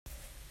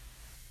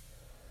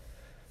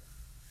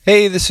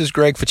Hey, this is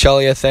Greg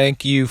Ficelia.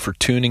 Thank you for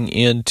tuning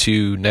in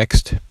to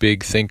Next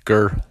Big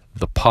Thinker,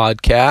 the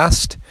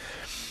podcast.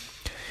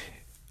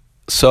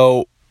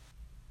 So,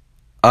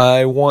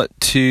 I want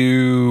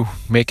to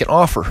make an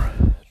offer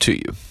to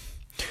you.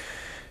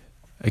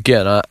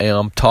 Again, I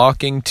am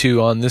talking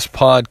to, on this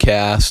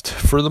podcast,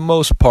 for the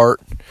most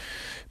part,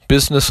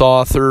 business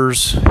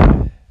authors,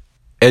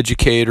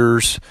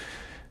 educators,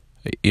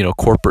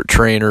 corporate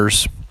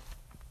trainers,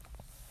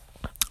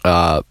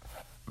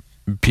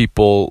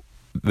 people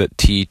that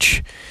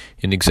teach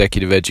in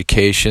executive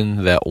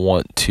education that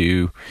want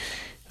to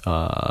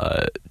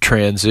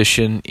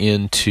transition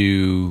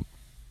into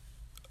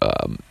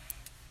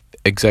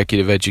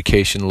executive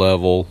education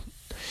level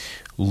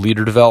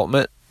leader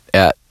development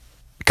at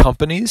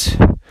companies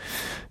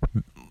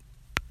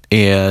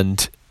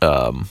and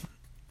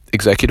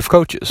executive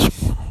coaches.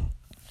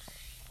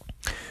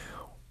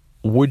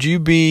 What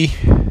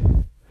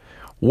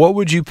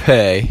would you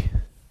pay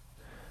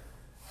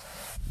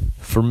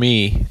for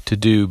me to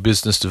do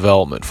business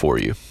development for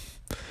you?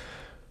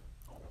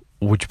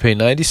 Would you pay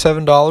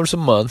 $97 a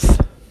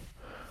month,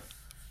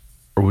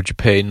 or would you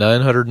pay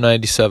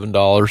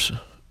 $997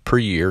 per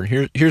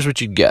year? Here's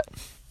what you'd get.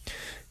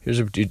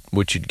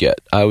 What you'd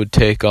get. I would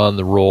take on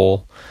the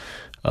role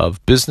of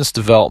business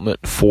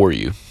development for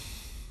you.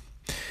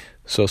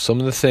 So some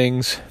of the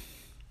things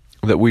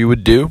that we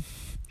would do,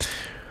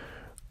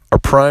 our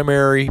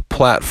primary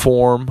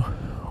platform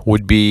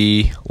would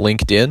be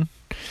LinkedIn.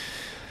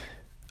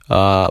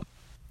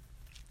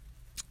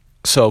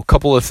 So a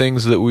couple of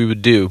things that we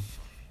would do.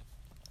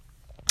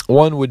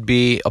 One would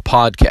be a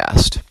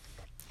podcast,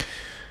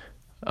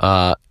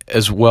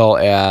 as well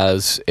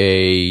as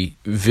a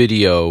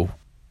video.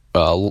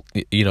 It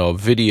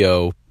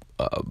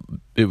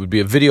would be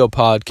a video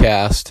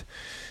podcast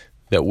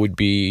that would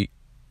be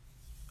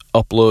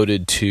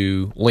uploaded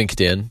to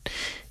LinkedIn,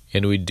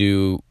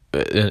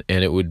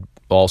 and it would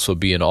also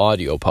be an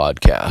audio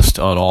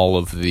podcast on all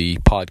of the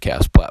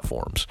podcast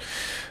platforms.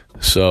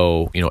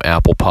 So,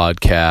 Apple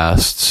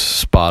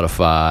Podcasts,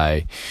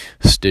 Spotify,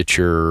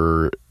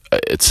 Stitcher,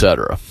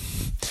 etc.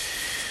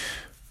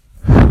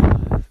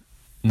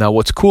 Now,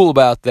 what's cool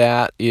about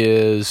that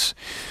is,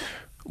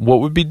 what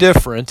would be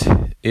different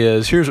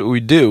is, here's what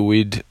we'd do.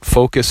 We'd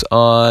focus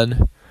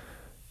on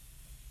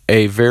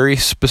a very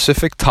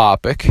specific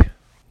topic,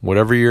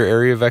 whatever your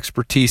area of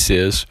expertise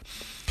is,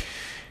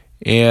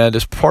 and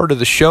as part of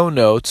the show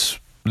notes,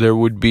 there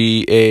would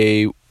be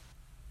a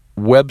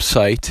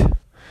website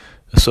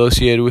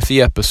associated with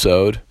the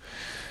episode.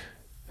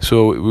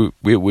 So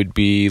it would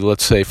be,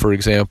 let's say, for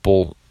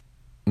example,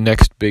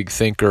 Next Big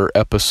Thinker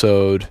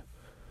episode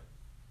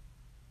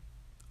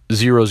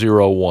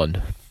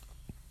 001.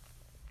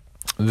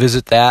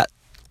 Visit that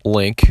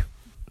link,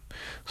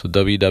 so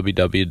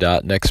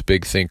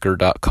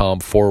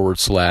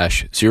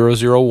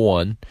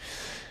www.nextbigthinker.com/001,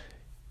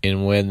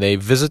 and when they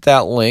visit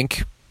that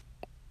link,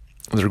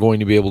 they're going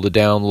to be able to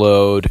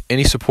download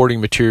any supporting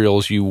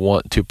materials you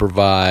want to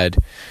provide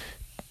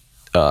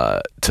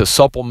to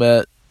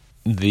supplement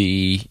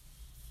the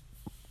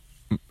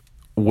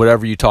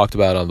whatever you talked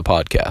about on the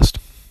podcast.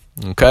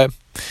 Okay?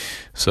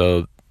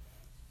 So,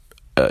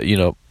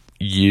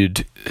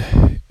 you'd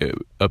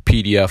a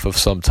PDF of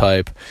some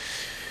type,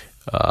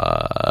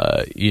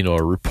 a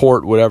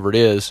report, whatever it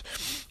is,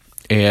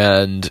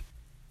 and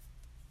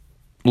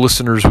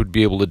listeners would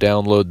be able to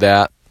download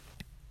that.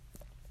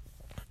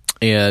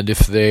 And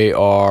if they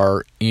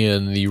are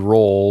in the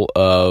role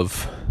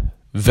of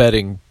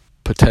vetting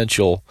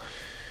potential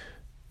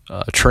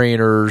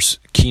trainers,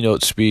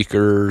 keynote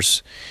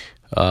speakers,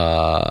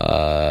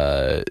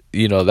 that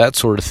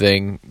sort of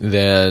thing,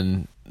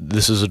 then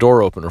this is a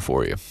door opener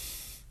for you.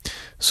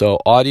 So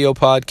audio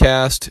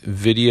podcast,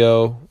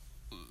 video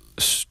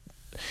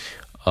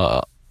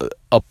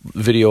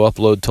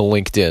upload to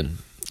LinkedIn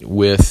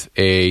with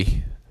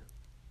a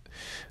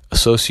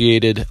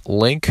associated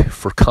link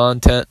for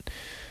content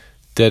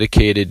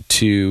dedicated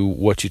to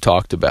what you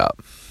talked about.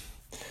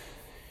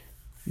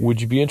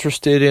 Would you be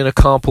interested in a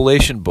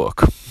compilation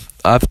book?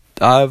 I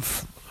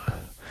have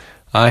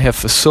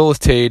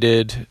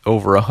facilitated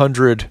over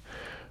 100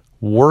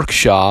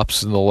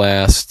 workshops in the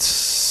last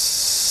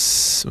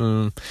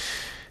 7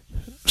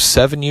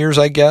 years,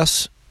 I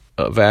guess,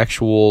 of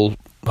actual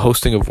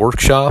hosting of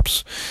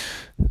workshops,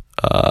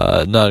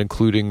 not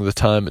including the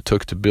time it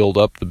took to build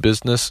up the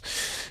business.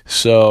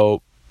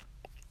 So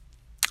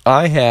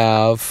I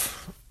have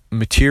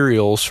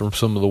materials from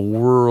some of the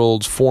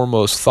world's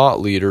foremost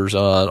thought leaders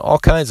on all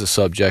kinds of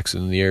subjects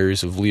in the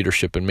areas of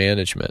leadership and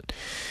management.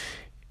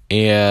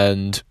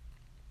 And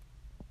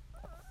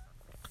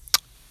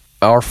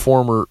our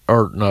CEO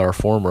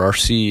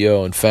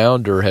and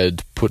founder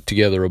had put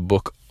together a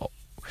book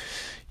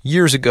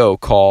years ago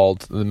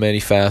called The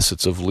Many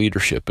Facets of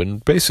Leadership.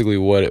 And basically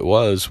what it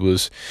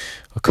was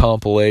a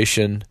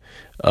compilation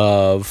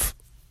of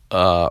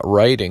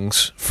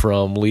writings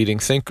from leading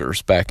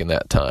thinkers back in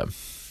that time.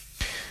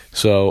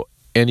 So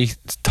any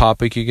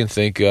topic you can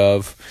think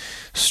of,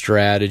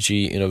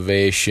 strategy,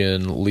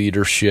 innovation,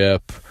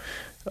 leadership,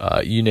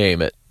 you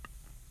name it.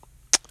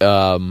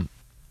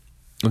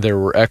 there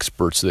were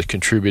experts that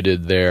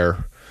contributed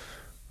their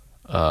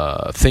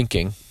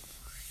thinking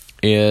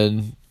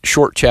in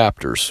short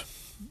chapters.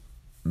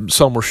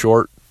 Some were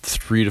short,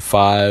 3 to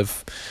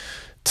 5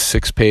 to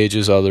 6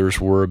 pages.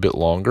 Others were a bit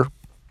longer.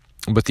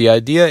 But the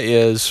idea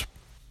is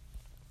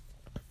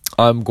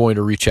I'm going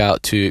to reach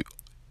out to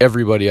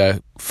everybody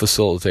I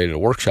facilitated a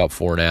workshop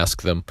for and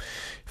ask them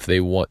if they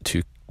want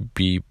to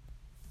be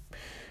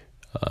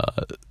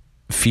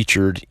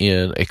featured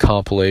in a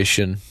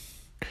compilation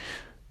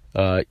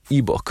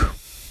ebook.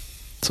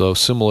 So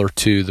similar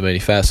to The Many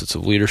Facets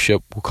of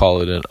Leadership, we'll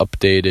call it an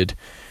updated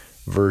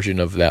version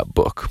of that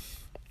book.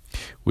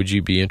 Would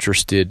you be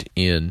interested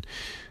in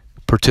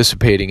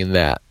participating in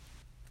that?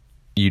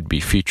 You'd be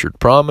featured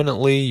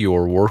prominently.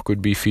 Your work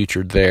would be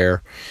featured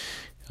there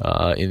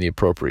in the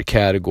appropriate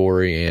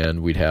category,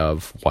 and we'd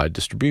have wide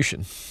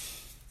distribution.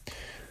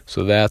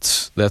 So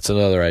that's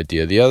another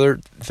idea. The other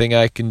thing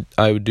I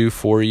would do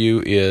for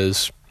you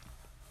is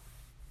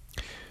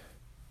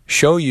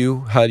show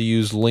you how to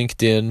use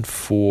LinkedIn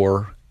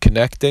for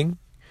connecting,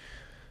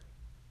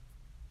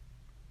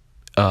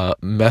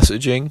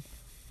 messaging,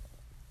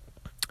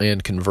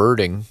 and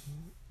converting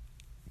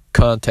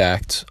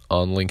contacts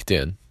on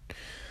LinkedIn.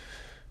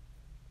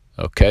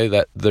 Okay,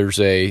 that there's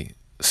a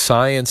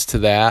science to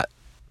that,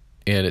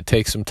 and it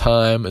takes some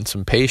time and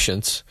some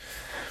patience.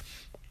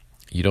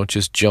 You don't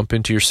just jump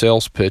into your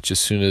sales pitch as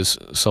soon as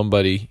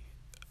somebody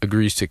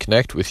agrees to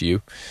connect with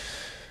you.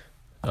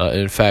 And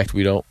in fact,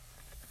 we don't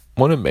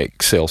want to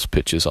make sales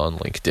pitches on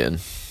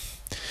LinkedIn.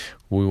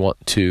 We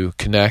want to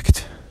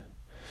connect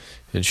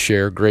and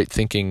share great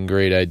thinking,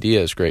 great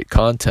ideas, great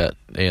content,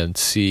 and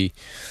see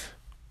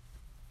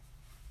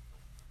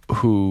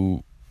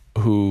who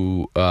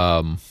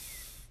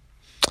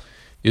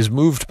is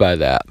moved by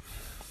that.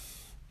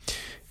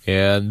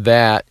 And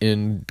that,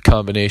 in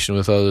combination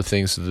with other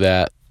things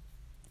that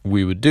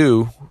we would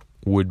do,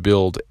 would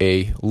build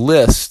a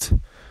list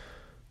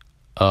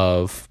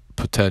of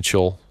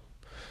potential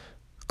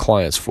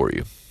clients for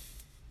you.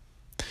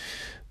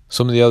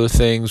 Some of the other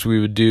things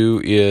we would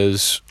do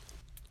is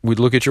we'd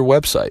look at your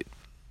website.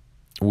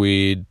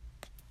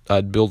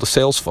 I'd build a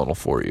sales funnel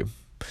for you.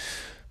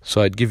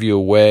 So I'd give you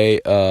a way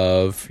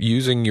of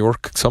using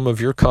some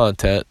of your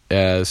content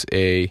as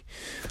a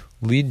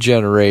lead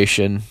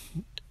generation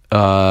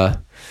or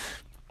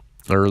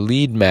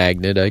lead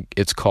magnet,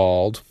 it's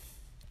called,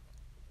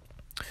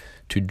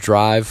 to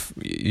drive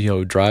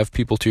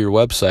people to your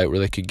website where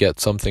they could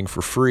get something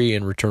for free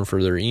in return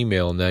for their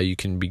email. And now you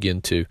can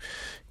begin to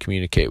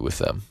communicate with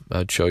them.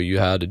 I'd show you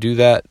how to do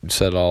that,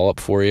 set it all up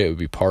for you. It would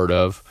be part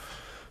of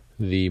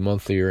the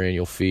monthly or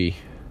annual fee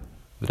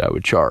that I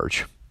would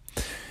charge.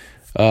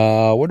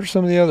 What are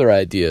some of the other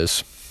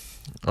ideas?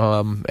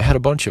 I had a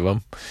bunch of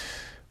them,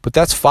 but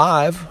that's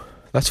 5.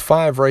 That's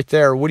 5 right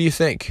there. What do you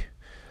think?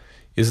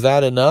 Is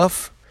that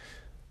enough?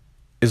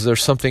 Is there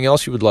something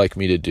else you would like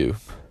me to do?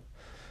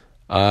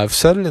 I've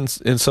said it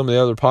in some of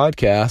the other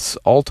podcasts,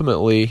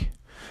 ultimately,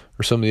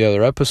 or some of the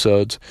other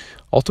episodes.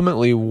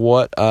 Ultimately,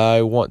 what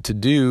I want to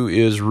do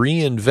is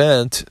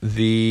reinvent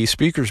the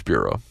Speakers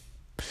Bureau.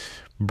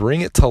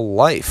 Bring it to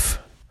life.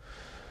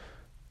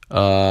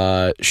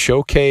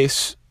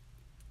 Showcase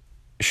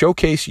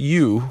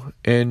you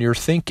and your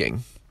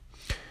thinking.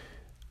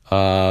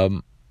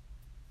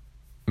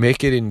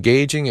 Make it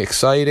engaging,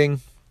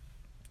 exciting,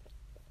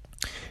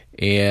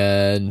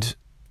 and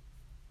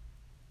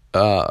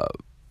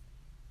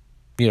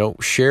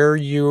share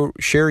you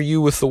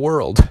with the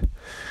world.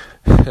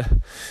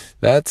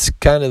 That's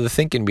kind of the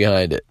thinking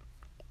behind it.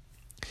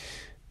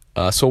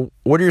 So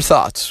what are your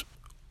thoughts?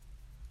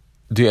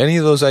 Do any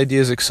of those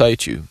ideas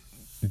excite you?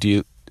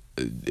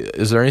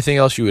 Is there anything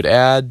else you would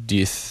add? Do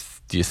you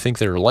think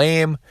they're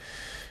lame?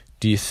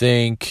 Do you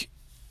think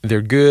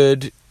they're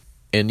good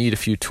and need a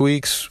few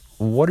tweaks?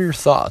 What are your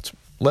thoughts?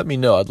 Let me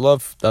know. I'd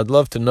love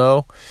to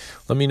know.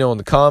 Let me know in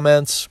the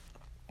comments.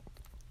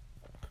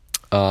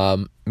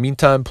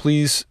 Meantime,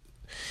 please,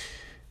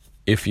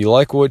 if you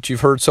like what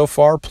you've heard so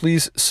far,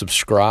 please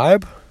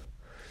subscribe.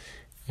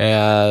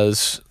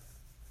 As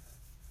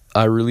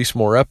I release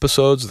more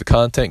episodes, the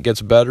content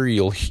gets better.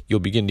 You'll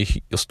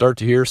start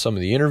to hear some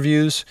of the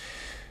interviews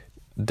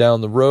down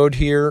the road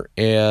here,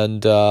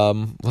 and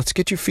let's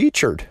get you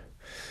featured.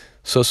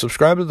 So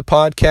subscribe to the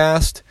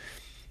podcast.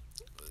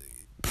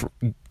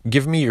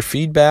 Give me your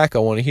feedback. I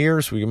want to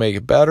hear so we can make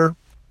it better.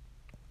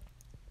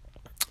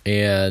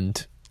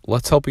 And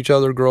let's help each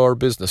other grow our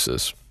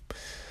businesses.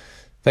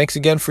 Thanks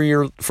again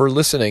for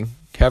listening.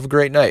 Have a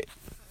great night.